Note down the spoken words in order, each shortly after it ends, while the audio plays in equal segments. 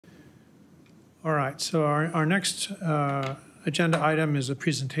All right, so our next agenda item is a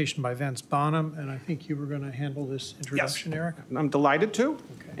presentation by Vence Bonham, and I think you were going to handle this introduction, Yes. Eric? I'm delighted to, Okay.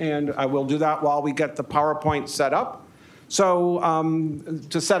 and I will do that while we get the PowerPoint set up. So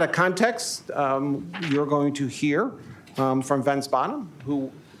to set a context, you're going to hear from Vence Bonham,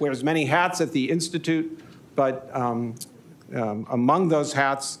 who wears many hats at the Institute, but among those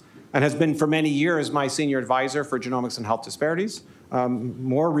hats, and has been for many years my senior advisor for genomics and health disparities.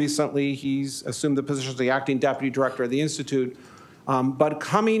 More recently, he's assumed the position as the acting deputy director of the Institute. But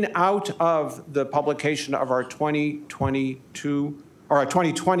coming out of the publication of our 2022 or our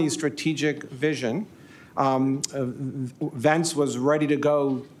 2020 strategic vision, Vence was ready to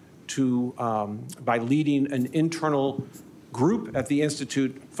go by leading an internal group at the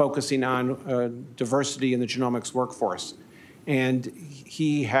Institute focusing on diversity in the genomics workforce. And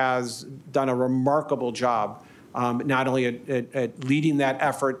he has done a remarkable job, not only at leading that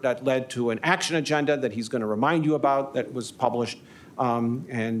effort that led to an action agenda that he's going to remind you about that was published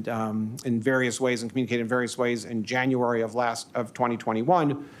in various ways and communicated in various ways in January of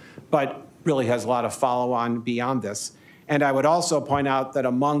 2021, but really has a lot of follow-on beyond this. And I would also point out that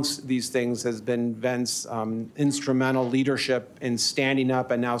amongst these things has been Vence's instrumental leadership in standing up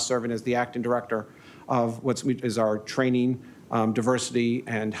and now serving as the acting director of what is our Training, Diversity,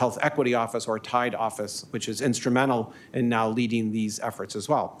 and Health Equity Office, or TIDE office, which is instrumental in now leading these efforts as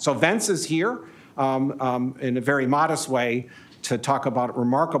well. So Vence is here in a very modest way to talk about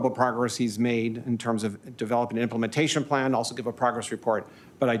remarkable progress he's made in terms of developing an implementation plan, also give a progress report.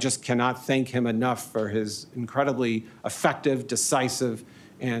 But I just cannot thank him enough for his incredibly effective, decisive,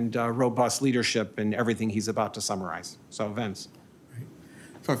 and robust leadership in everything he's about to summarize. So, Vence.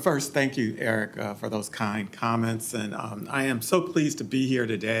 So first, thank you, Eric, for those kind comments. And I am so pleased to be here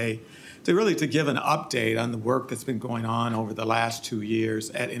today to give an update on the work that's been going on over the last 2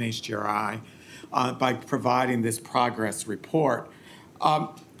 years at NHGRI by providing this progress report.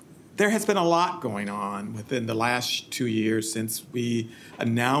 There has been a lot going on within the last 2 years since we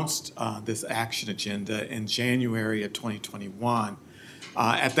announced this action agenda in January of 2021.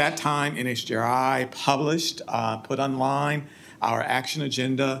 At that time, NHGRI published, put online, our action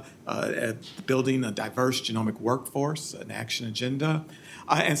agenda, building a diverse genomic workforce, an action agenda,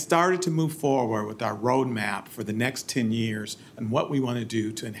 and started to move forward with our roadmap for the next 10 years and what we want to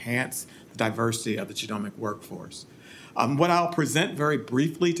do to enhance the diversity of the genomic workforce. What I'll present very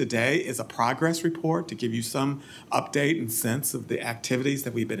briefly today is a progress report to give you some update and sense of the activities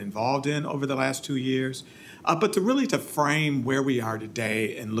that we've been involved in over the last 2 years, but to frame where we are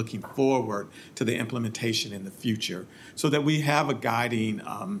today and looking forward to the implementation in the future so that we have a guiding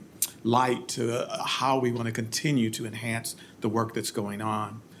light to how we want to continue to enhance the work that's going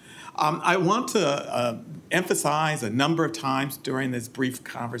on. I want to emphasize a number of times during this brief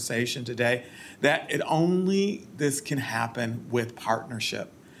conversation today that this can happen with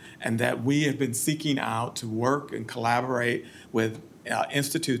partnership, and that we have been seeking out to work and collaborate with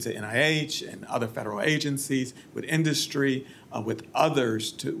institutes at NIH and other federal agencies, with industry, with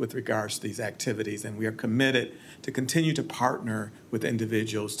others with regards to these activities. And we are committed to continue to partner with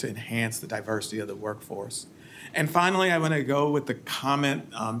individuals to enhance the diversity of the workforce. And finally, I want to go with the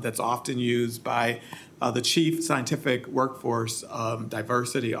comment that's often used by the Chief Scientific Workforce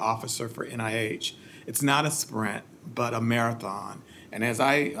Diversity Officer for NIH. It's not a sprint, but a marathon. And as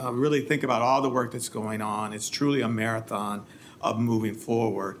I really think about all the work that's going on, it's truly a marathon of moving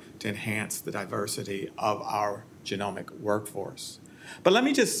forward to enhance the diversity of our genomic workforce. But let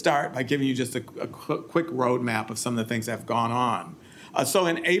me just start by giving you just a quick roadmap of some of the things that have gone on. So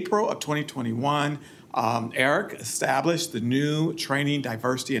in April of 2021, Eric established the new Training,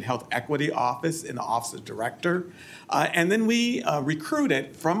 Diversity, and Health Equity Office in the Office of Director. And then we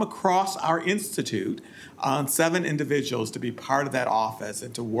recruited from across our institute 7 individuals to be part of that office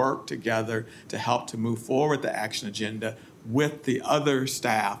and to work together to help to move forward the action agenda with the other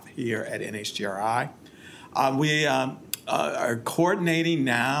staff here at NHGRI. We are coordinating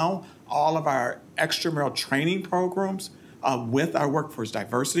now all of our extramural training programs with our workforce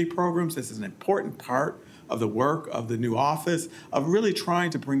diversity programs. This is an important part of the work of the new office, of really trying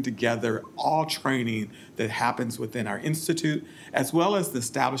to bring together all training that happens within our institute, as well as the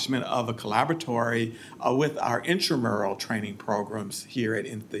establishment of a collaboratory with our intramural training programs here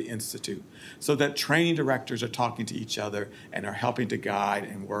at the institute, so that training directors are talking to each other and are helping to guide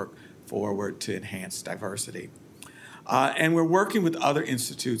and work forward to enhance diversity. And we're working with other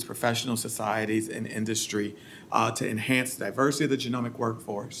institutes, professional societies, and industry to enhance the diversity of the genomic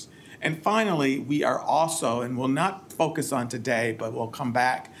workforce. And finally, we are also, and we'll not focus on today, but we'll come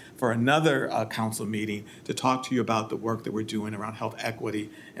back for another council meeting to talk to you about the work that we're doing around health equity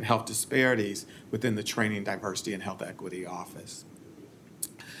and health disparities within the Training, Diversity, and Health Equity Office.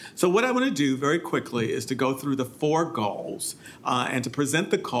 So what I want to do very quickly is to go through the 4 goals and to present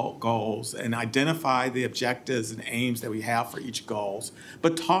the goals and identify the objectives and aims that we have for each goals,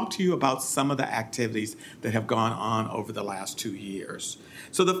 but talk to you about some of the activities that have gone on over the last 2 years.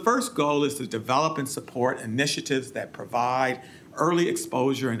 So the first goal is to develop and support initiatives that provide early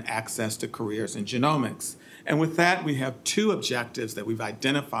exposure and access to careers in genomics. And with that, we have 2 objectives that we've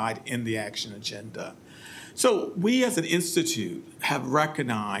identified in the action agenda. So we as an institute have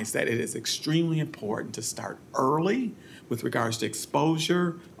recognized that it is extremely important to start early with regards to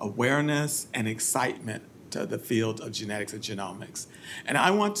exposure, awareness, and excitement to the field of genetics and genomics. And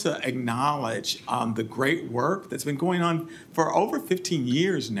I want to acknowledge the great work that's been going on for over 15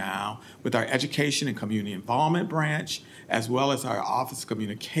 years now with our Education and Community Involvement branch, as well as our Office of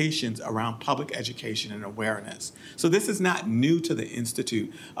Communications around public education and awareness. So this is not new to the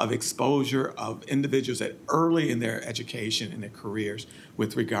Institute of exposure of individuals at early in their education and their careers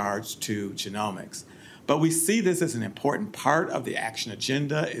with regards to genomics. But we see this as an important part of the action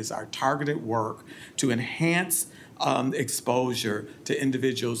agenda is our targeted work to enhance exposure to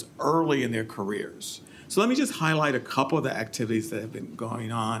individuals early in their careers. So let me just highlight a couple of the activities that have been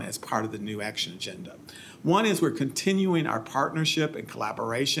going on as part of the new action agenda. One is we're continuing our partnership and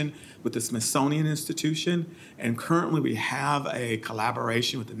collaboration with the Smithsonian Institution, and currently we have a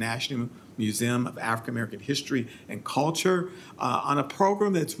collaboration with the National Museum of African American History and Culture on a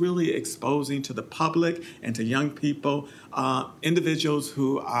program that's really exposing to the public and to young people individuals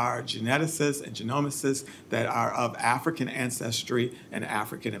who are geneticists and genomicists that are of African ancestry and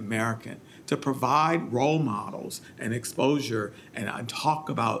African American, to provide role models and exposure and talk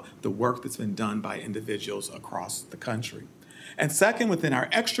about the work that's been done by individuals across the country. And second, within our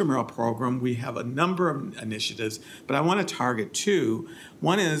extramural program, we have a number of initiatives, but I want to target 2.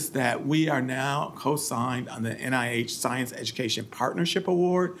 One is that we are now co-signed on the NIH Science Education Partnership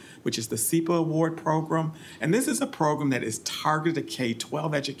Award, which is the SEPA Award program. And this is a program that is targeted to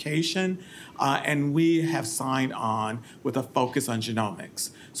K-12 education, and we have signed on with a focus on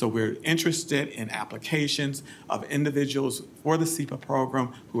genomics. So we're interested in applications of individuals for the SEPA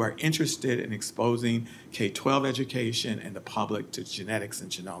program who are interested in exposing K-12 education and the public to genetics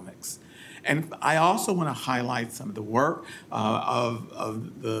and genomics. And I also want to highlight some of the work of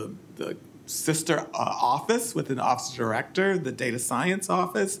the sister office within the Office of Director, the Data Science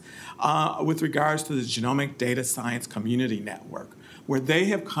Office, with regards to the Genomic Data Science Community Network, where they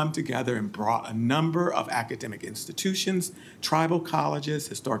have come together and brought a number of academic institutions, tribal colleges,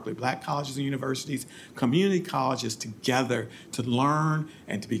 historically black colleges and universities, community colleges together to learn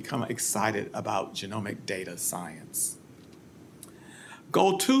and to become excited about genomic data science.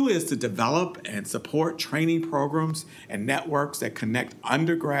 Goal 2 is to develop and support training programs and networks that connect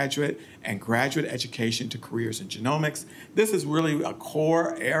undergraduate and graduate education to careers in genomics. This is really a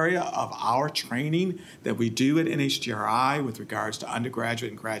core area of our training that we do at NHGRI with regards to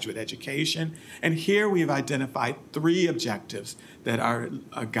undergraduate and graduate education. And here we have identified 3 objectives that are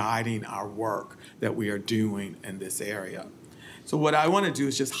guiding our work that we are doing in this area. So what I want to do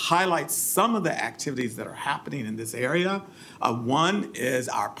is just highlight some of the activities that are happening in this area. One is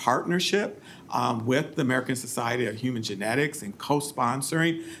our partnership with the American Society of Human Genetics and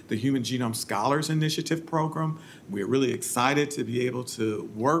co-sponsoring the Human Genome Scholars Initiative program. We're really excited to be able to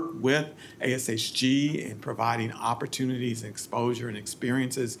work with ASHG in providing opportunities and exposure and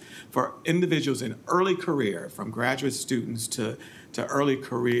experiences for individuals in early career, from graduate students to early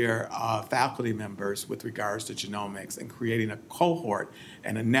career faculty members with regards to genomics, and creating a cohort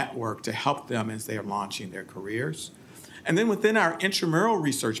and a network to help them as they are launching their careers. And then within our intramural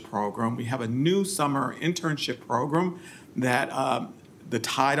research program, we have a new summer internship program that the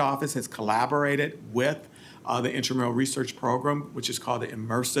Tide office has collaborated with the intramural research program, which is called the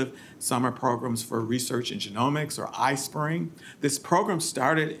Immersive Summer Programs for Research in Genomics, or iSpring. This program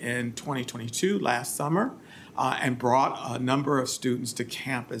started in 2022, last summer, and brought a number of students to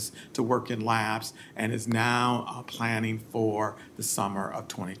campus to work in labs, and is now planning for the summer of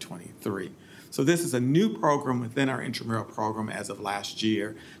 2023. So this is a new program within our intramural program as of last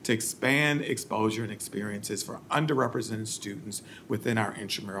year to expand exposure and experiences for underrepresented students within our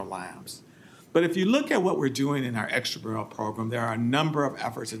intramural labs. But if you look at what we're doing in our extramural program, there are a number of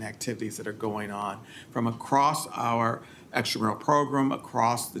efforts and activities that are going on from across our extramural program,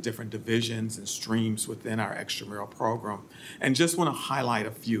 across the different divisions and streams within our extramural program. And just want to highlight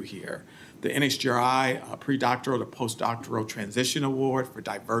a few here. the NHGRI Predoctoral to Postdoctoral Transition Award for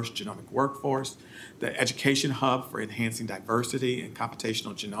Diverse Genomic Workforce, the Education Hub for Enhancing Diversity in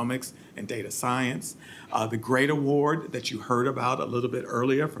Computational Genomics and Data Science, the GREAT Award that you heard about a little bit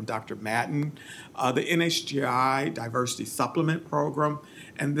earlier from Dr. Madden, the NHGRI Diversity Supplement Program,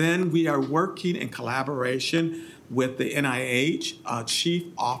 and then we are working in collaboration with the NIH Chief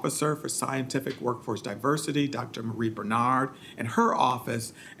Officer for Scientific Workforce Diversity, Dr. Marie Bernard, and her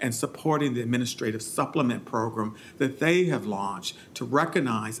office, and supporting the Administrative Supplement Program that they have launched to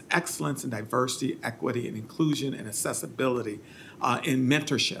recognize excellence in diversity, equity, and inclusion and accessibility in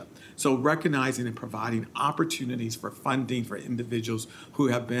mentorship. So recognizing and providing opportunities for funding for individuals who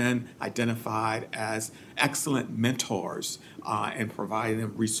have been identified as excellent mentors and providing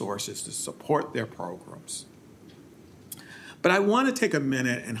them resources to support their programs. But I want to take a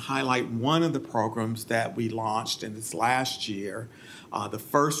minute and highlight one of the programs that we launched in this last year. The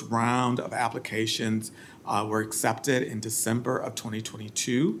first round of applications were accepted in December of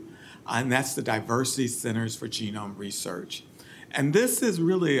 2022, and that's the Diversity Centers for Genome Research. And this is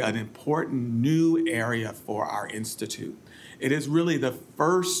really an important new area for our institute. It is really the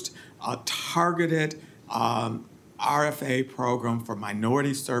first targeted RFA program for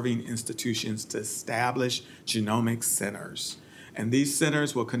minority-serving institutions to establish genomics centers. And these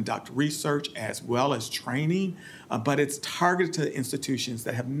centers will conduct research as well as training, but it's targeted to institutions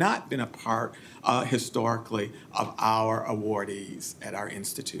that have not been a part historically of our awardees at our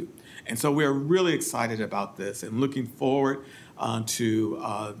institute. And so we're really excited about this and looking forward to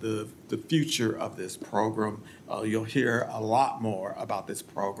the future of this program. You'll hear a lot more about this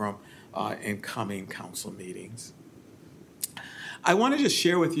program in coming council meetings. I want to just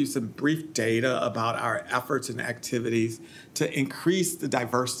share with you some brief data about our efforts and activities to increase the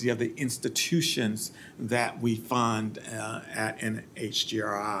diversity of the institutions that we fund at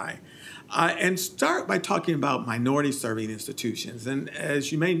NHGRI. And start by talking about minority-serving institutions. And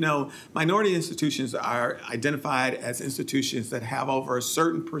as you may know, minority institutions are identified as institutions that have over a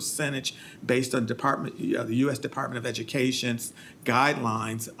certain percentage based on the U.S. Department of Education's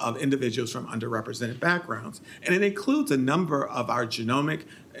guidelines of individuals from underrepresented backgrounds. And it includes a number of our genomic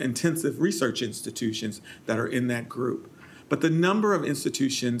intensive research institutions that are in that group. But the number of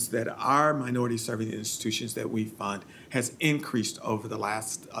institutions that are minority-serving institutions that we fund has increased over the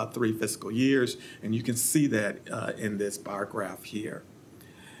last 3 fiscal years, and you can see that in this bar graph here.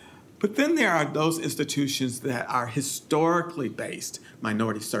 But then there are those institutions that are historically based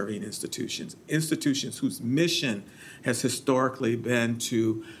minority-serving institutions, institutions whose mission has historically been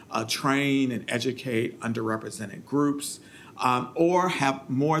to train and educate underrepresented groups, or have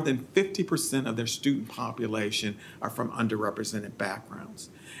more than 50% of their student population are from underrepresented backgrounds.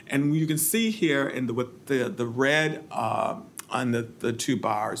 And you can see here with the red on the 2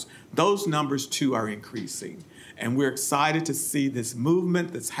 bars, those numbers too are increasing. And we're excited to see this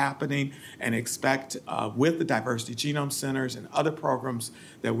movement that's happening and expect with the Diversity Genome Centers and other programs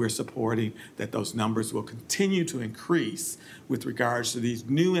that we're supporting that those numbers will continue to increase with regards to these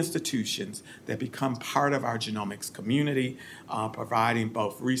new institutions that become part of our genomics community, providing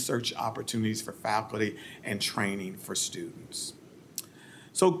both research opportunities for faculty and training for students.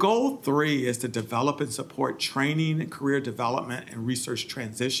 So goal 3 is to develop and support training and career development and research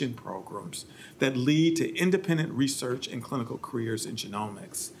transition programs that lead to independent research and clinical careers in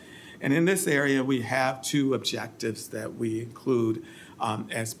genomics. And in this area, we have 2 objectives that we include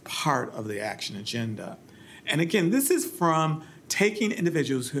as part of the action agenda. And again, this is from taking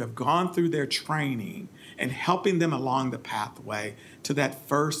individuals who have gone through their training and helping them along the pathway to that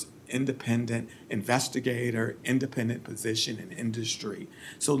first independent investigator, independent position in industry.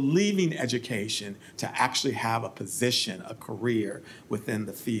 So leaving education to actually have a position, a career within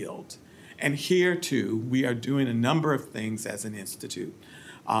the field. And here too, we are doing a number of things as an institute,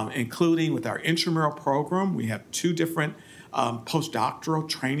 including with our intramural program. We have 2 different postdoctoral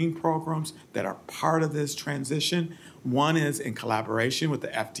training programs that are part of this transition. One is in collaboration with the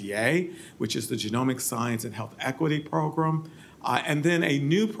FDA, which is the Genomics Science and Health Equity Program. And then a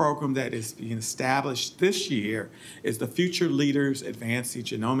new program that is being established this year is the Future Leaders Advancing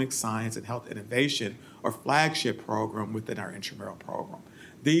Genomics Science and Health Innovation, or flagship program within our intramural program.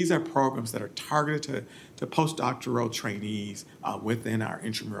 These are programs that are targeted to postdoctoral trainees within our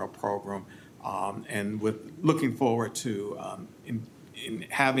intramural program, and with looking forward to in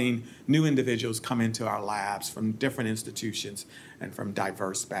having new individuals come into our labs from different institutions and from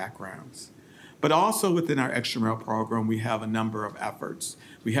diverse backgrounds. But also within our extramural program, we have a number of efforts.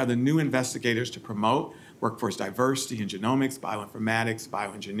 We have the new investigators to promote workforce diversity in genomics, bioinformatics,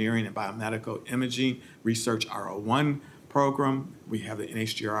 bioengineering, and biomedical imaging research R01 program. We have the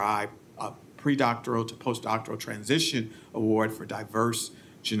NHGRI Predoctoral to Postdoctoral Transition Award for Diverse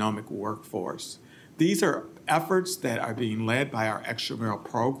Genomic Workforce. These are efforts that are being led by our extramural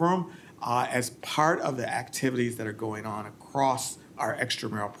program as part of the activities that are going on across our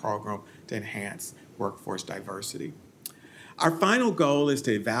extramural program to enhance workforce diversity. Our final goal is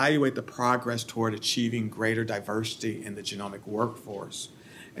to evaluate the progress toward achieving greater diversity in the genomic workforce.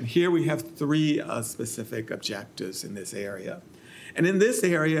 And here we have three specific objectives in this area. And in this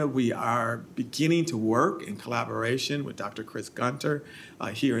area, we are beginning to work in collaboration with Dr. Chris Gunter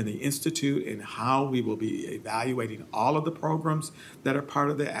here in the Institute in how we will be evaluating all of the programs that are part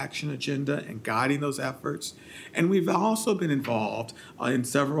of the action agenda and guiding those efforts. And we've also been involved in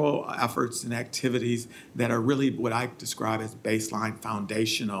several efforts and activities that are really what I describe as baseline,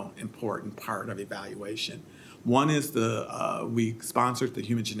 foundational, important part of evaluation. One is we sponsored the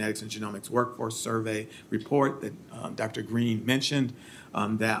Human Genetics and Genomics Workforce Survey report that Dr. Green mentioned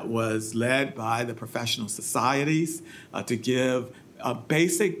that was led by the professional societies to give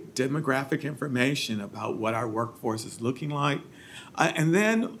basic demographic information about what our workforce is looking like. And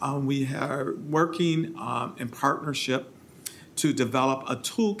then we are working in partnership to develop a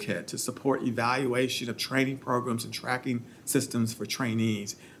toolkit to support evaluation of training programs and tracking systems for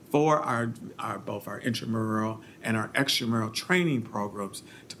trainees for both our intramural and our extramural training programs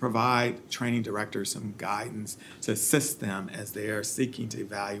to provide training directors some guidance to assist them as they are seeking to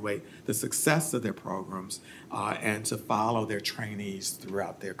evaluate the success of their programs and to follow their trainees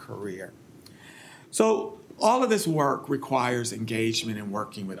throughout their career. So all of this work requires engagement and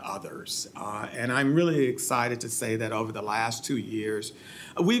working with others. And I'm really excited to say that over the last 2 years,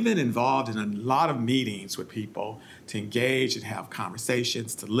 we've been involved in a lot of meetings with people to engage and have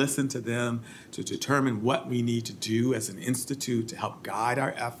conversations, to listen to them, to determine what we need to do as an institute to help guide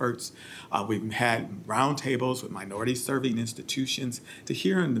our efforts. We've had roundtables with minority-serving institutions to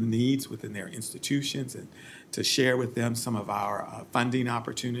hear the needs within their institutions and to share with them some of our funding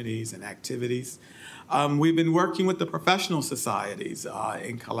opportunities and activities. We've been working with the professional societies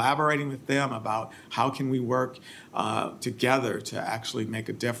and collaborating with them about how can we work together to actually make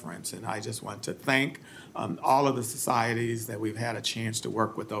a difference. And I just want to thank all of the societies that we've had a chance to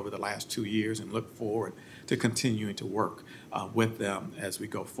work with over the last 2 years and look forward to continuing to work with them as we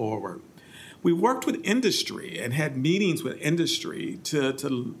go forward. We worked with industry and had meetings with industry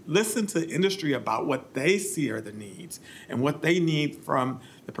to listen to industry about what they see are the needs and what they need from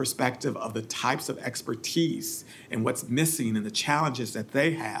the perspective of the types of expertise and what's missing and the challenges that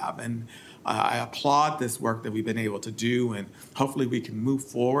they have. And I applaud this work that we've been able to do, and hopefully we can move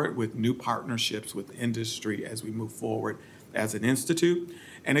forward with new partnerships with industry as we move forward as an institute.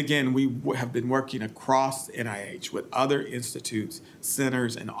 And again, we have been working across NIH with other institutes,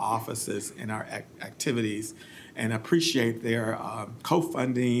 centers, and offices in our activities, and appreciate their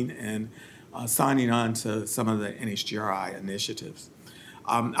co-funding and signing on to some of the NHGRI initiatives.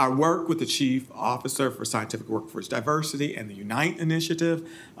 Our work with the Chief Officer for Scientific Workforce Diversity and the Unite Initiative,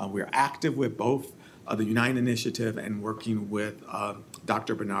 we're active with both the Unite Initiative and working with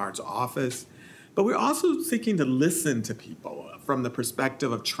Dr. Bernard's office. But we're also seeking to listen to people from the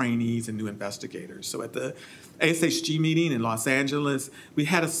perspective of trainees and new investigators. So at the ASHG meeting in Los Angeles, we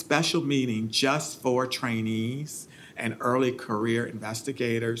had a special meeting just for trainees and early career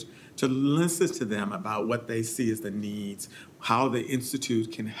investigators to listen to them about what they see as the needs, how the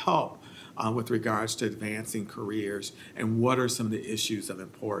Institute can help with regards to advancing careers, and what are some of the issues of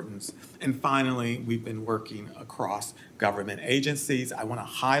importance. And finally, we've been working across government agencies. I want to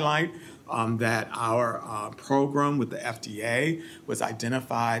highlight that our program with the FDA was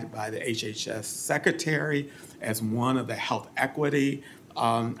identified by the HHS Secretary as one of the health equity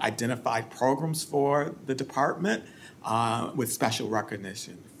identified programs for the department with special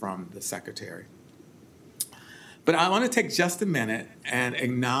recognition from the Secretary. But I want to take just a minute and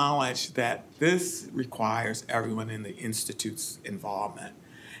acknowledge that this requires everyone in the Institute's involvement.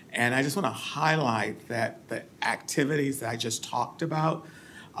 And I just want to highlight that the activities that I just talked about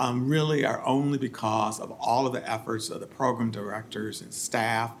really are only because of all of the efforts of the program directors and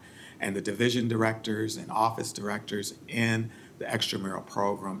staff and the division directors and office directors in the extramural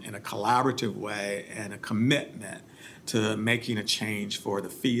program in a collaborative way and a commitment to making a change for the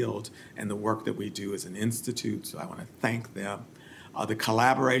field and the work that we do as an institute. So I want to thank them. The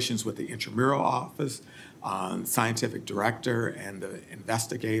collaborations with the intramural office, scientific director, and the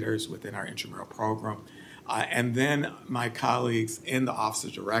investigators within our intramural program. And then my colleagues in the Office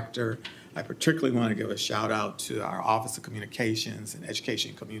of Director. I particularly want to give a shout out to our Office of Communications and Education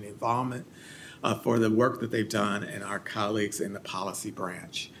and Community Involvement for the work that they've done, and our colleagues in the policy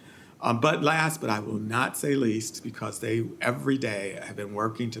branch. But last, but I will not say least, because they every day have been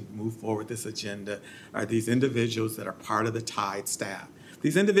working to move forward this agenda, are these individuals that are part of the TIDE staff.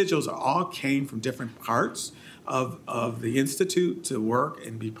 These individuals all came from different parts of the Institute to work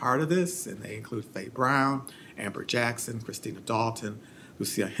and be part of this, and they include Faye Brown, Amber Jackson, Christina Dalton,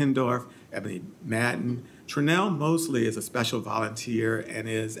 Lucia Hindorf, Ebony Madden. Trinell Mosley is a special volunteer and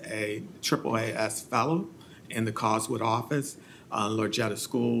is a AAAS fellow in the Coswood office, Lorgetta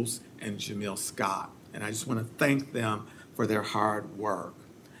Schools, and Jamil Scott. And I just want to thank them for their hard work.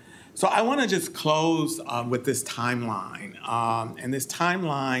 So I want to just close with this timeline. And this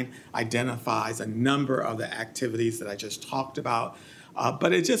timeline identifies a number of the activities that I just talked about,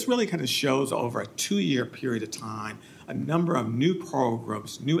 but it just really kind of shows over a 2-year period of time a number of new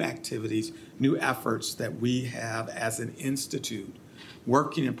programs, new activities, new efforts that we have as an institute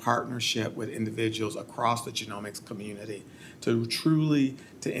working in partnership with individuals across the genomics community to truly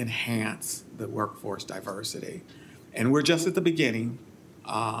enhance the workforce diversity. And we're just at the beginning,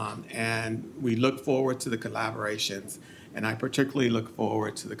 and we look forward to the collaborations, and I particularly look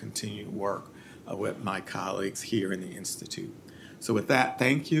forward to the continued work with my colleagues here in the Institute. So with that,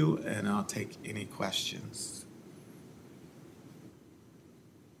 thank you, and I'll take any questions.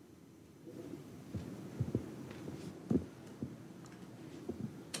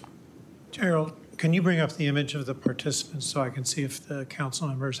 Gerald, can you bring up the image of the participants so I can see if the council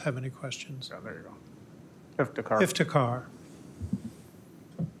members have any questions? Oh, there you go. Iftikhar. Iftikhar.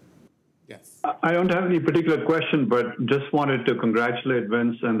 Yes. I don't have any particular question, but just wanted to congratulate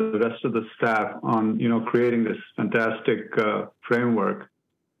Vence and the rest of the staff on, creating this fantastic framework.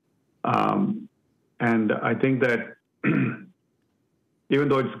 And I think that even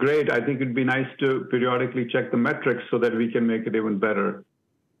though it's great, I think it'd be nice to periodically check the metrics so that we can make it even better.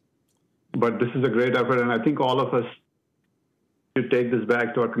 But this is a great effort, and I think all of us should take this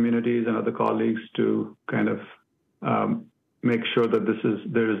back to our communities and other colleagues to kind of make sure that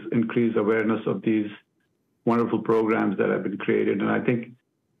there is increased awareness of these wonderful programs that have been created. And I think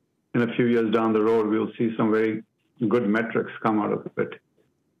in a few years down the road, we'll see some very good metrics come out of it.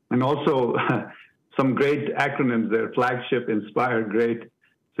 And also some great acronyms there, flagship, inspire, great.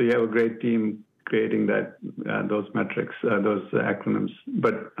 So you have a great team creating those metrics, those acronyms.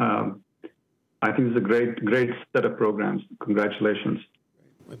 But I think it's a great set of programs. Congratulations.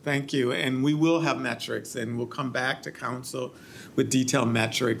 Well, thank you. And we will have metrics, and we'll come back to council with detailed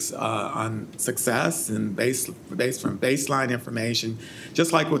metrics on success and based from baseline information,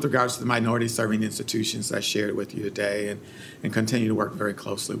 just like with regards to the minority serving institutions I shared with you today, and continue to work very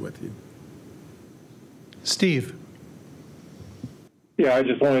closely with you. Steve. Yeah, I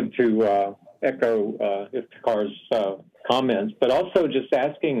just wanted to echo Iftikhar's comments, but also just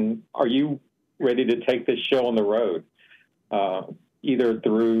asking, are you ready to take this show on the road, either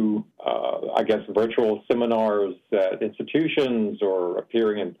through, I guess, virtual seminars at institutions or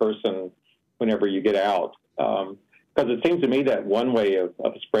appearing in person whenever you get out? Because it seems to me that one way of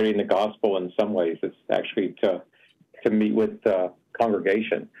spreading the gospel in some ways is actually to meet with the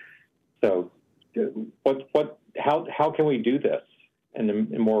congregation. So how can we do this in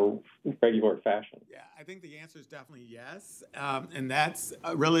a more regular fashion? Yeah, I think the answer is definitely yes. And that's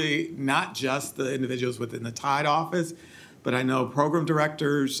really not just the individuals within the TIDE office, but I know program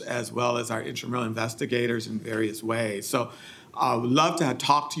directors as well as our intramural investigators in various ways. So I would love to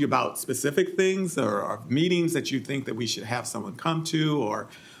talk to you about specific things or meetings that you think that we should have someone come to or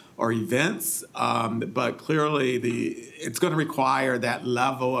events, but clearly it's going to require that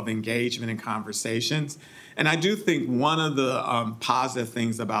level of engagement and conversations. And I do think one of the positive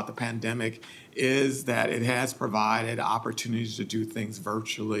things about the pandemic is that it has provided opportunities to do things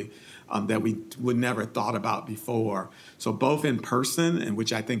virtually that we would never thought about before. So both in person, and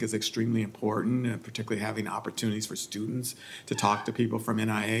which I think is extremely important, particularly having opportunities for students to talk to people from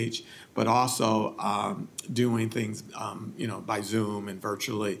NIH, but also doing things by Zoom and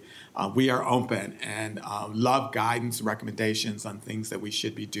virtually. We are open and love guidance, recommendations on things that we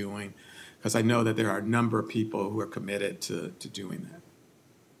should be doing, because I know that there are a number of people who are committed to doing that.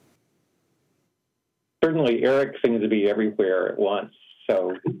 Certainly, Eric seems to be everywhere at once,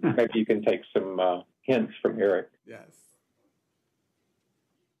 so maybe you can take some hints from Eric. Yes.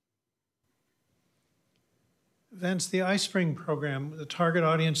 Vence, the iSpring program, the target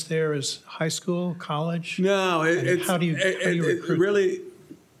audience there is high school, college? No, how do you recruit? Really,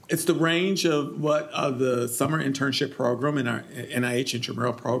 it's the range of the summer internship program in our NIH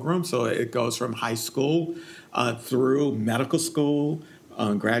intramural program. So it goes from high school through medical school,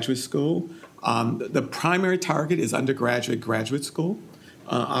 graduate school. The primary target is undergraduate, graduate school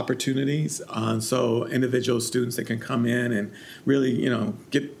opportunities. So individual students that can come in and really,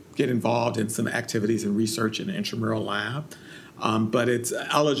 get get involved in some activities and research in the intramural lab. But it's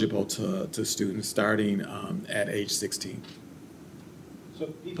eligible to students starting at age 16. So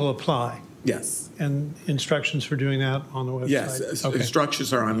people apply. Yes. And instructions for doing that on the website? Yes, Okay.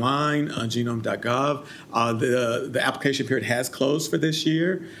 instructions are online on genome.gov. The application period has closed for this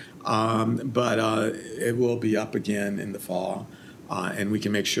year, but it will be up again in the fall, and we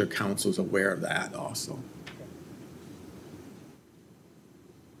can make sure council is aware of that also.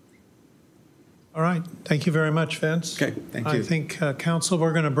 All right. Thank you very much, Vence. Okay, thank you. I think, council,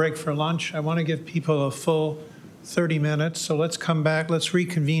 we're going to break for lunch. I want to give people a full 30 minutes, so let's come back. Let's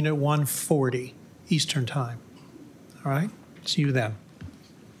reconvene at 1:40 Eastern Time. All right? See you then.